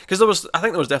leave, like, because I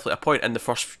think there was definitely a point in the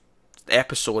first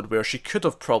episode where she could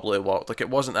have probably walked. Like, it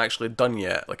wasn't actually done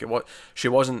yet. Like, she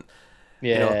wasn't.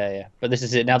 Yeah. But this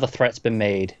is it. Now the threat's been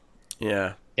made.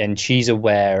 Yeah. And she's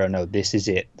aware. Oh no, this is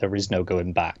it. There is no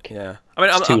going back. Yeah. I mean,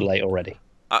 it's too late already.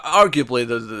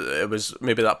 Arguably, it was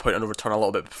maybe that point of no return a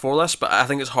little bit before this, but I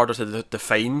think it's harder to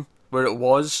define where it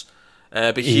was.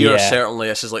 But here, certainly,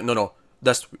 this is like, no,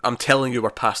 this, I'm telling you, we're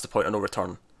past the point of no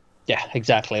return. Yeah,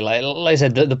 exactly. Like I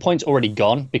said, the point's already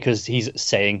gone, because he's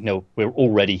saying, no, we're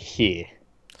already here.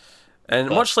 And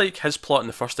much like his plot in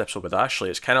the first episode with Ashley,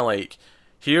 it's kind of like,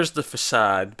 here's the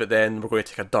facade, but then we're going to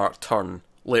take a dark turn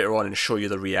later on and show you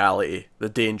the reality, the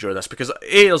danger of this, because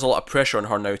there's a lot of pressure on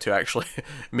her now to actually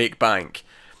make bank.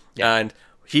 Yeah. And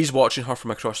he's watching her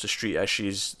from across the street as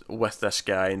she's with this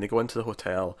guy, and they go into the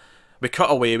hotel. We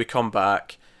cut away, we come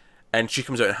back, and she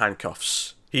comes out in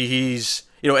handcuffs. He's,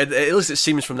 at least it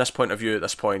seems from this point of view at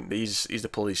this point, that he's the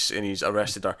police and he's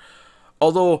arrested her.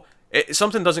 Although,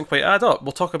 something doesn't quite add up.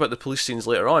 We'll talk about the police scenes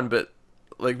later on, but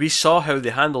like, we saw how they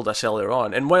handled this earlier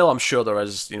on, and while I'm sure there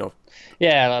is,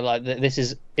 Yeah, like, this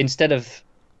is, instead of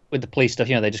with the police stuff,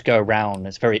 they just go around.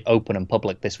 It's very open and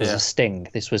public. This was a sting.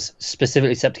 This was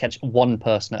specifically set to catch one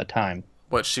person at a time.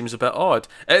 Which seems a bit odd.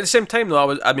 At the same time,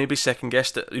 though, I maybe second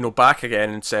guessed it, back again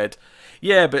and said,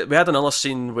 yeah, but we had another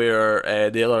scene where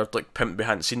the other pimp we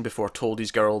hadn't seen before told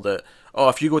his girl that,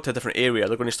 if you go to a different area,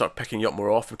 they're going to start picking you up more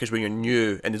often, because when you're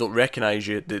new and they don't recognise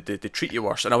you, they treat you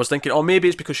worse. And I was thinking, maybe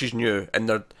it's because she's new and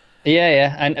they're.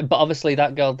 Yeah, but obviously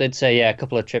that girl did say, a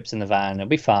couple of trips in the van, it'll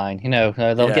be fine. They'll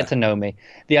get to know me.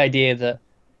 The idea that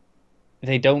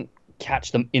they don't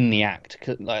catch them in the act,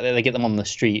 like they get them on the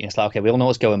street, and it's like, okay, we all know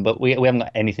what's going, but we haven't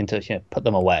got anything to put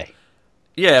them away.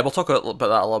 Yeah, we'll talk about that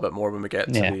a little bit more when we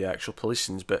get to the actual police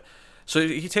scenes. But so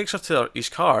he takes her to his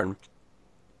car, and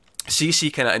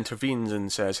Cece kind of intervenes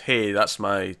and says, "Hey, that's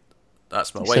my wife."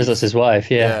 Says that's his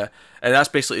wife, yeah. And that's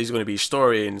basically going to be his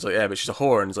story. And he's like, "Yeah, but she's a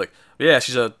whore." And he's like, "Yeah,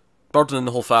 she's a burden in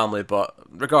the whole family, but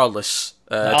regardless,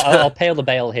 I'll pay the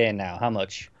bail here now. How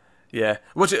much?" Yeah,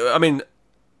 which, I mean,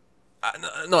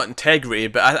 not integrity,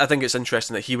 but I think it's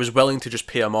interesting that he was willing to just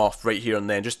pay him off right here and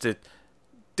then, just to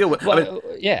deal with. Well, I mean,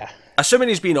 yeah. Assuming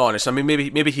he's being honest, I mean,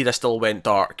 maybe he just still went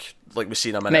dark, like we've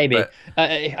seen him in maybe. But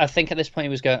I think at this point he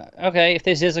was going, okay, if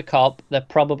this is a cop, they're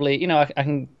probably,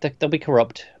 they'll be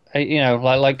corrupt,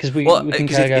 because we can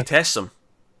he tests him.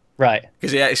 Right.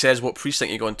 Because he says, what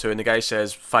precinct you going to, and the guy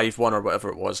says 5-1 or whatever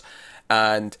it was,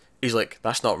 and he's like,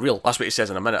 that's not real. That's what he says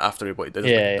in a minute after what he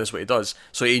did. That's what he does.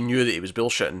 So he knew that he was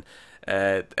bullshitting,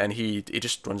 and he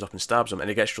just runs up and stabs him, and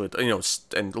he gets really,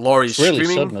 and Laurie's it's really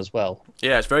screaming. Sudden as well.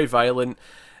 Yeah, it's very violent.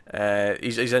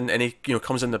 He's in, and he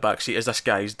comes in the back seat as this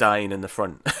guy's dying in the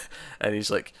front, and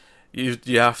he's like, you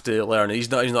have to learn.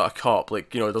 He's not a cop. Like,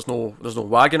 there's no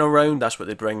wagon around. That's what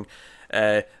they bring.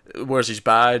 Where's his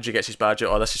badge? He gets his badge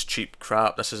out. Oh, this is cheap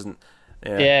crap. This isn't.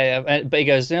 Yeah, but he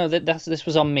goes, this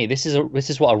was on me. This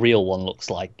is what a real one looks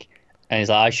like, and he's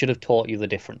like, I should have taught you the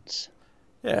difference.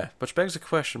 Yeah, which begs the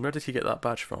question: where did he get that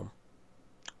badge from?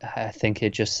 I think it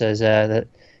just says that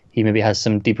he maybe has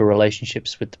some deeper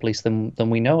relationships with the police than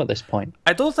we know at this point.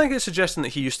 I don't think it's suggesting that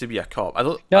he used to be a cop.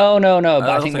 No. But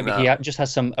I think maybe that. he just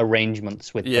has some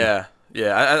arrangements with them.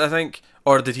 Yeah. I think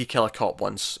Or did he kill a cop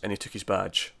once and he took his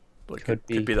badge? Like, could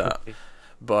be that.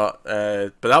 But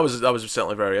that was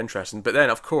certainly very interesting. But then,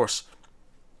 of course,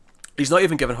 he's not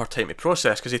even giving her time to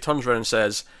process, because he turns around and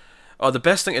says, "Oh, the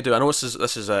best thing to do. I know this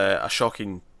is a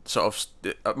shocking sort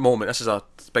of moment. This is a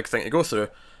big thing to go through.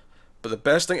 But the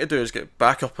best thing to do is get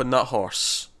back up on that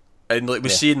horse." And like we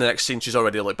see in the next scene, she's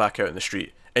already like back out in the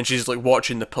street, and she's like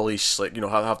watching the police, like, you know,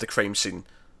 have the crime scene.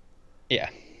 Yeah.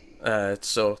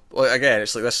 So like, again,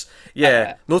 it's like this.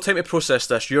 Yeah, no time to process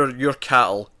this. You're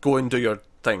cattle. Go and do your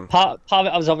thing. Part of it,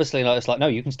 I was obviously like, it's like, no,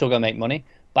 you can still go make money.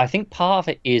 But I think part of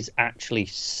it is actually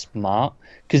smart,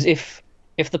 because if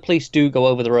the police do go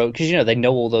over the road, because you know they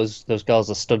know all those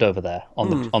girls are stood over there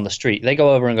on the street, they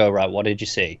go over and go, right, what did you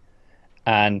see?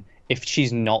 And if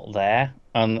she's not there,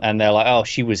 and they're like, oh,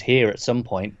 she was here at some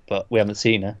point, but we haven't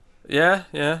seen her. Yeah,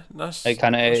 that's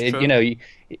kind of, you know,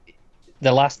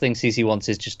 the last thing CC wants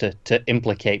is just to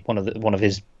implicate one of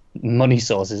his money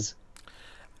sources.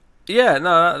 Yeah,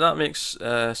 no, that makes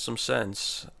some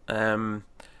sense. You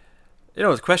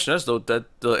know, the question is though,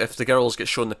 if the girls get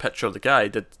shown the picture of the guy,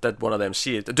 did one of them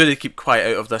see it? Do they keep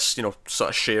quiet out of this, you know,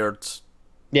 sort of shared?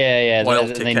 Yeah,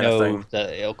 loyalty they kind of know thing?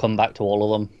 that it'll come back to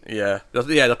all of them. Yeah,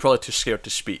 they're probably too scared to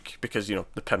speak, because, you know,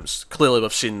 the pimps, clearly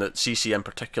we've seen that CC in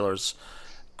particular is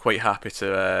quite happy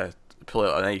to pull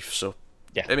out a knife, so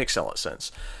yeah, it makes a lot of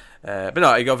sense. But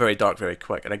no, it got very dark very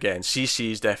quick, and again,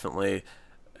 CC is definitely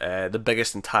the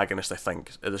biggest antagonist, I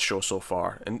think, of the show so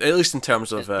far, and at least in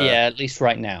terms of at least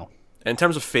right now. In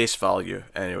terms of face value,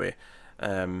 anyway.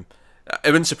 It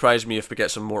wouldn't surprise me if we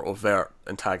get some more overt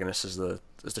antagonists as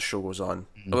the show goes on.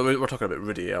 Mm-hmm. We were talking about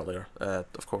Rudy earlier,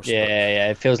 of course. Yeah.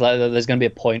 It feels like there's going to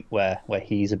be a point where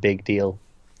he's a big deal.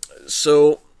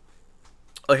 So,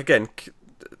 like, again,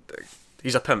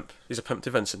 he's a pimp. He's a pimp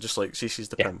to Vincent, just like CC's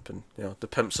the pimp, and you know the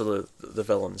pimps are the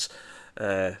villains,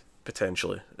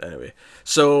 potentially. Anyway,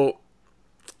 so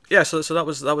yeah, so that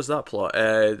was that plot.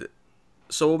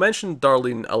 So we'll mention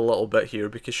Darlene a little bit here,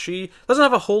 because she doesn't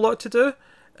have a whole lot to do.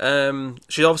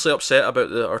 She's obviously upset about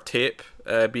her tape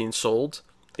being sold.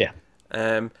 Yeah.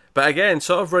 But again,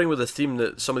 sort of running with the theme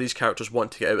that some of these characters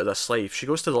want to get out of this life, she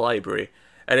goes to the library,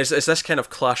 and it's this kind of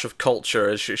clash of culture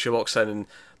as she walks in, and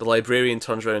the librarian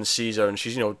turns around and sees her, and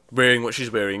she's, you know, wearing what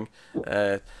she's wearing,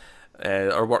 her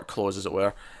work clothes, as it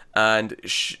were, and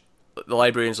the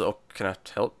librarian's like, "Oh, can I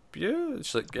help you?"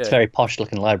 It's like, it's a very posh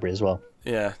looking library as well.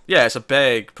 Yeah, it's a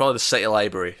big, probably the city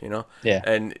library, you know. Yeah.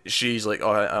 And she's like,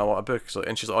 "Oh, I want a book." So,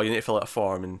 and she's like, "Oh, you need to fill out a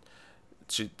form." And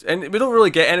we don't really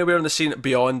get anywhere in the scene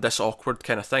beyond this awkward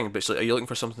kind of thing. But it's like, "Are you looking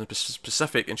for something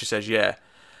specific?" And she says, "Yeah."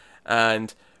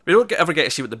 And we don't ever get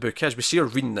to see what the book is. We see her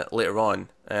reading it later on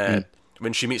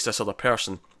when she meets this other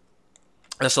person,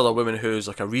 this other woman who's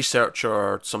like a researcher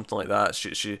or something like that.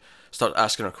 She starts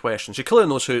asking her questions. She clearly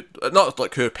knows who, not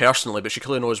like who personally, but she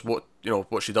clearly knows what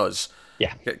she does.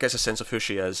 Yeah, gets a sense of who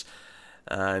she is,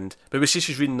 but we see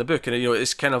she's reading the book, and you know,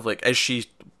 it's kind of like, is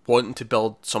she wanting to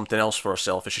build something else for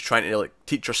herself? Is she trying to like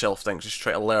teach herself things? Is she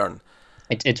trying to learn?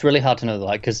 It's really hard to know,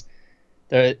 like, because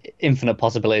there are infinite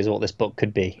possibilities of what this book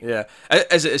could be. Yeah,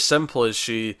 is it as simple as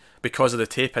she, because of the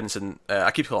tape incident? I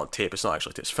keep calling it tape. It's not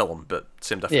actually tape, it's film, but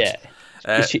same difference.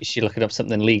 Yeah, she looking up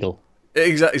something legal.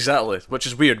 Exactly, which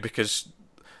is weird, because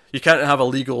you can't have a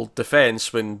legal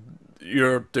defense when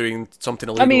you're doing something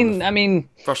illegal. I mean,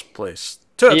 first place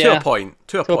to a point,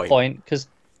 because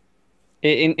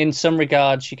in some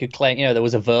regards, you could claim, you know, there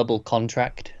was a verbal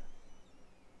contract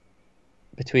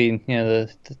between, you know,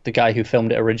 the guy who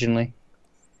filmed it originally.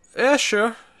 Yeah,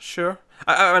 sure.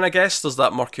 I guess there's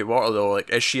that murky water though.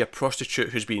 Like, is she a prostitute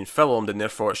who's being filmed and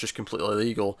therefore it's just completely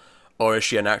illegal, or is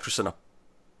she an actress in a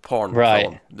porn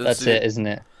film? That's it, isn't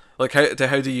it? Like,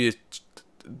 how do you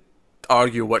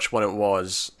argue which one it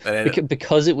was? And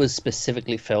because it was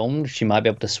specifically filmed, she might be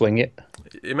able to swing it.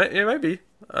 It might be.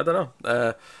 I don't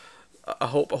know. I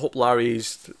hope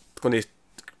Larry's going to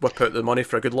whip out the money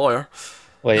for a good lawyer.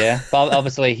 Well, yeah, but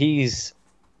obviously he's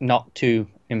not too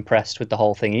impressed with the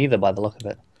whole thing either, by the look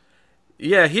of it.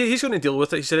 Yeah, he's going to deal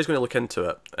with it. He said he's going to look into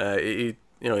it. He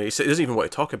doesn't even want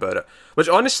to talk about it, which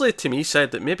honestly to me said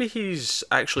that maybe he's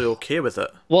actually okay with it.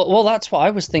 Well, that's what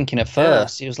I was thinking at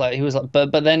first. Yeah. He was like,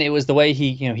 but then it was the way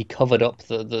he covered up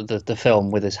the film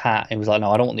with his hat. He was like,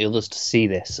 no, I don't want the others to see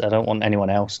this. I don't want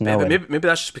anyone else knowing. Yeah, maybe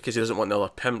that's just because he doesn't want the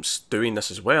other pimps doing this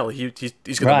as well. He's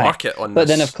going to mark it on. But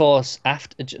this. Then of course,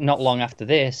 not long after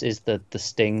this is the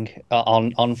sting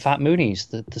on Fat Mooney's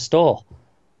the store.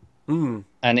 Mm.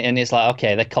 And it's like,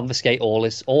 okay, they confiscate all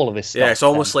of his stuff. Yeah, it's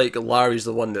almost like Larry's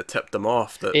the one that tipped them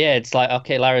off. Yeah, it's like,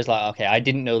 okay, Larry's like, okay, I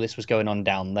didn't know this was going on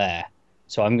down there,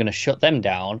 so I'm going to shut them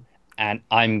down, and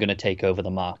I'm going to take over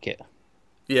the market.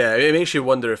 Yeah, it makes you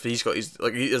wonder if he's got his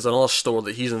like there's another store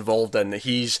that he's involved in that but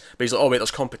he's like, oh wait,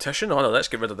 there's competition. Oh no, let's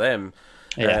get rid of them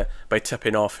Yeah. by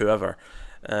tipping off whoever.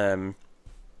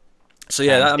 So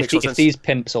yeah, that makes If sense. these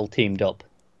pimps all teamed up,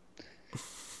 It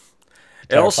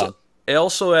terrifying. also it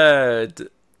also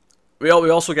we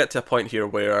also get to a point here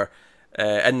where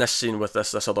in this scene with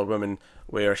this other woman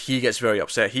where he gets very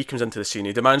upset. He comes into the scene.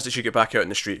 He demands that she get back out in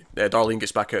the street. Darlene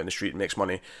gets back out in the street and makes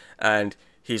money, and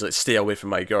he's like, "Stay away from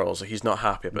my girls." Like, he's not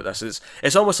happy about this.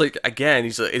 It's almost like again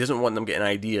he's like, he doesn't want them getting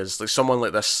ideas. Like someone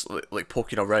like this like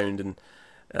poking around and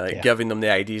Yeah. giving them the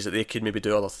ideas that they could maybe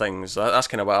do other things. That's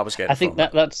kind of what I was getting. I think from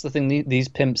it. that's the thing. These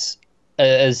pimps,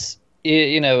 as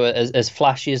you know, as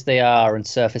flashy as they are and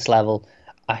surface level,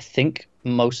 I think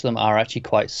most of them are actually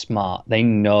quite smart. They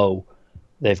know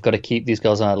they've got to keep these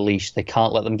girls on a leash. They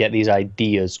can't let them get these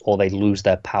ideas, or they lose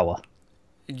their power.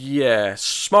 Yeah,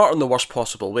 smart in the worst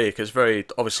possible way because very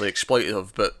obviously exploitative.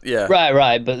 But yeah, Right,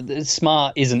 right. But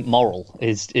smart isn't moral.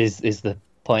 Is the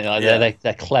point? Like, Yeah.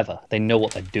 they're clever. They know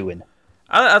what they're doing.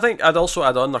 I think I'd also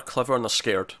add on they're clever and they're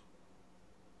scared.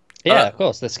 Yeah, of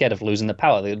course. They're scared of losing the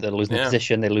power. They're losing the Yeah.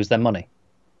 position. They lose their money.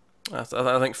 I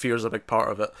think fear is a big part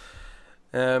of it.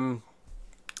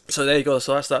 So there you go.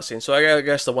 So that's that scene. So I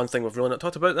guess the one thing we've really not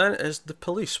talked about then is the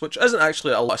police, which isn't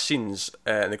actually a lot of scenes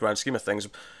in the grand scheme of things,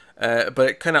 but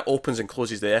it kind of opens and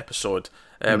closes the episode.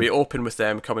 We open with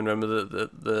them coming around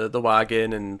with the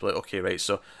wagon and like, okay, right.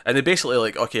 So and they basically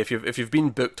like, okay, if you've been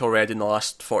booked already in the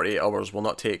last 48 hours, we'll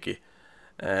not take you.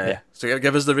 So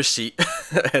give us the receipt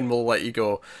and we'll let you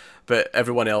go. But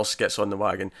everyone else gets on the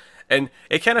wagon. And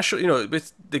it kind of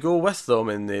shows, they go with them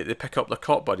and they pick up their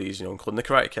cop buddies, including the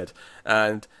Karate Kid.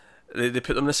 And they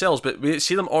put them in the cells. But we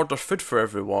see them order food for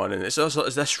everyone. And it's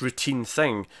this routine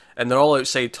thing. And they're all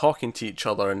outside talking to each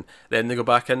other. And then they go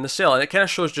back in the cell. And it kind of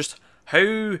shows just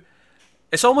how...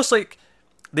 It's almost like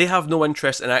they have no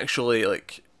interest in actually,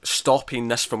 like, stopping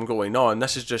this from going on.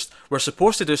 This is just... We're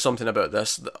supposed to do something about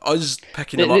this. Us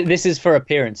picking them up... This is for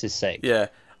appearance's sake. Yeah.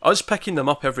 Us picking them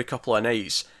up every couple of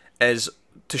nights is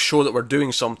to show that we're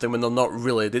doing something when they're not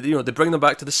really. They bring them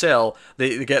back to the cell,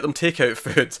 they get them takeout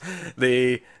food,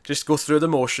 they just go through the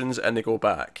motions and they go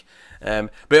back.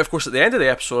 But of course at the end of the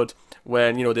episode,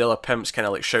 when, the other pimp's kind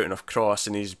of like shouting across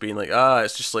and he's being like,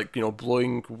 it's just like,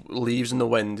 blowing leaves in the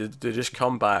wind, they just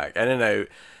come back, in and out.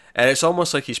 And it's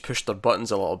almost like he's pushed their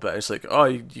buttons a little bit. It's like, oh,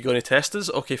 you going to test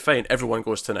us? Okay, fine, everyone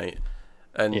goes tonight.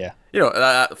 And, Yeah.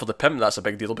 for the pimp, that's a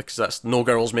big deal because that's no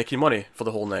girls making money for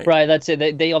the whole night. Right, that's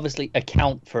it. They obviously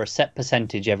account for a set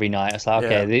percentage every night. It's like,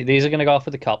 okay, Yeah. these are going to go off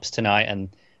with the cops tonight, and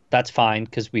that's fine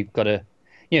because we've got to,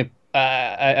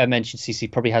 I mentioned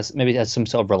CC probably has some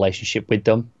sort of relationship with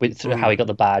them, through how he got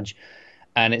the badge,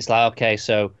 and it's like, okay,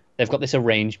 so they've got this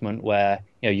arrangement where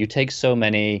you take so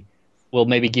many, we'll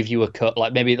maybe give you a cut,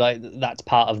 like maybe like that's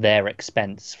part of their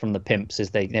expense from the pimps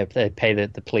is they they pay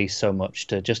the police so much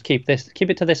to just keep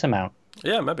it to this amount.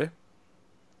 Yeah, maybe.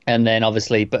 And then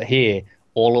obviously, but here,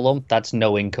 all of them, that's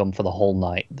no income for the whole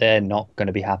night. They're not going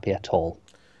to be happy at all.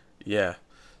 Yeah.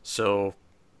 So,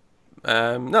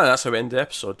 no, that's how we end the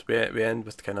episode. We end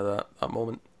with kind of that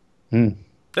moment. There you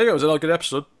go. It was another good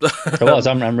episode. It was.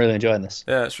 I'm really enjoying this.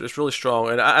 Yeah, it's really strong,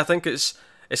 and I think it's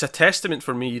a testament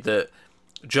for me that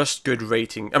just good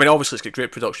writing. I mean, obviously it's got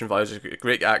great production values, it's got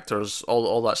great actors,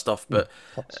 all that stuff, but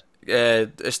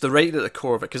it's the writing at the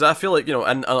core of it. Because I feel like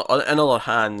in other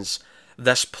hands,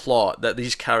 this plot that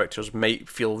these characters might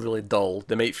feel really dull,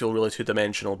 they might feel really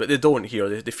two-dimensional, but they don't here.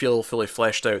 They feel fully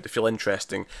fleshed out. They feel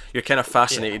interesting. You're kind of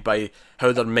fascinated by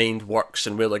how their mind works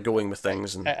and where they're going with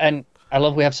things. And I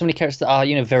love we have so many characters that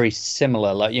are very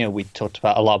similar. Like we talked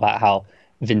about a lot about how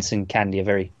Vince and Candy are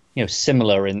very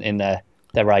similar in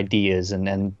their ideas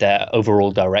and their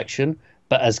overall direction,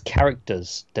 but as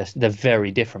characters, they're very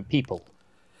different people.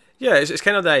 Yeah, it's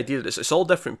kind of the idea that it's all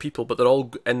different people, but they're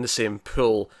all in the same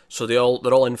pool, so they're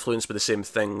all influenced by the same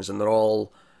things, and they're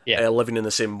all living in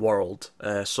the same world.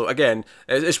 So again,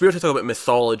 it's weird to talk about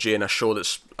mythology in a show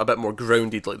that's a bit more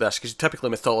grounded like this, because typically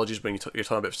mythology is when you're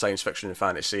talking about science fiction and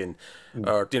fantasy, and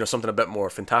or something a bit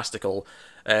more fantastical.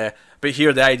 But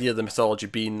here, the idea of the mythology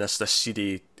being this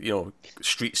seedy,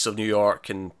 streets of New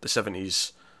York in the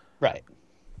 70s. Right.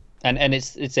 And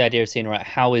it's the idea of seeing, right,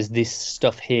 how is this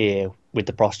stuff here with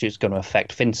the prostitutes going to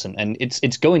affect Vincent? And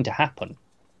it's going to happen,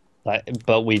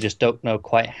 but we just don't know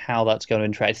quite how that's going to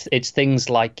interact. It's things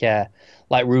like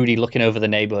Rudy looking over the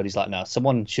neighborhood. He's like, no,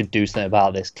 someone should do something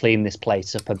about this, clean this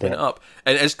place up a Clean bit. it up,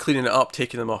 and is cleaning it up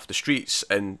taking them off the streets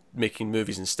and making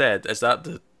movies instead? Is that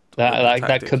the That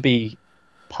tactic? could be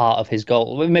part of his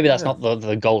goal. Maybe that's not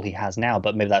the goal he has now,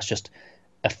 but maybe that's just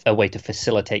a way to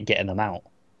facilitate getting them out.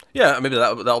 Yeah, maybe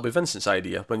that'll be Vincent's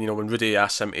idea. When Rudy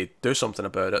asks him to do something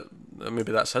about it,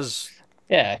 maybe that's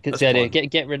Yeah, because his the idea plan.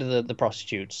 get rid of the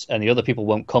prostitutes, and the other people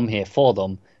won't come here for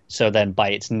them. So then,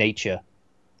 by its nature,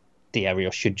 the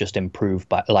area should just improve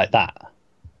by like that.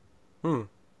 Hmm.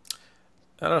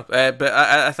 I don't know, but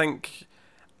I think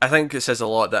it says a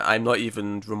lot that I'm not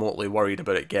even remotely worried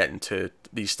about it getting to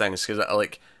these things because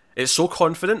it's so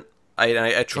confident.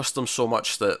 I trust them so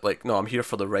much that no, I'm here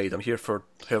for the ride. I'm here for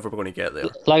however we're going to get there.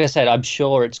 Like I said, I'm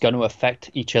sure it's going to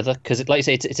affect each other because, like you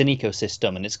say, it's an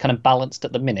ecosystem and it's kind of balanced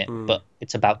at the minute, Hmm. but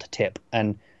it's about to tip,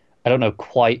 and I don't know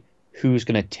quite who's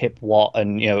going to tip what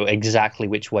and exactly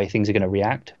which way things are going to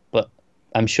react, but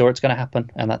I'm sure it's going to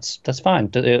happen, and that's fine.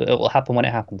 It will happen when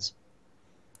it happens.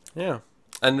 Yeah,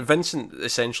 and Vincent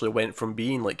essentially went from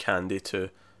being like Candy to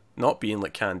not being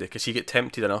like Candy because he get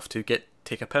tempted enough to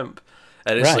take a pimp,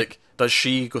 and it's Right. like, does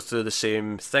she go through the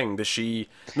same thing? Does she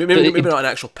But maybe not an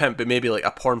actual pimp, but maybe like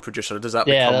a porn producer? Does that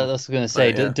yeah, become that's what I was going to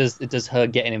say. yeah? Does her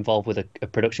getting involved with a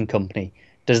production company,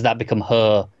 does that become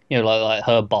her, like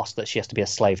her boss that she has to be a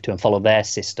slave to and follow their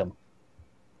system?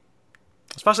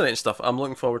 It's fascinating stuff. I'm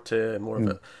looking forward to more of Hmm.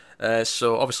 it.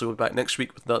 So obviously we'll be back next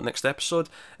week with the next episode.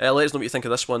 Let us know what you think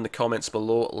of this one in the comments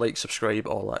below. Like, subscribe,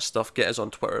 all that stuff. Get us on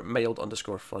Twitter at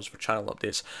mild_fuzz for channel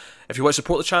updates. If you want to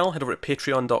support the channel, head over to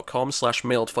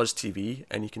patreon.com/mildfuzztv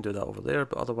and you can do that over there.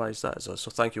 But otherwise, that is us. So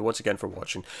thank you once again for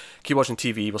watching. Keep watching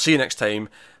TV. We'll see you next time.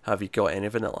 Have you got any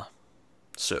vanilla?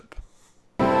 Soup.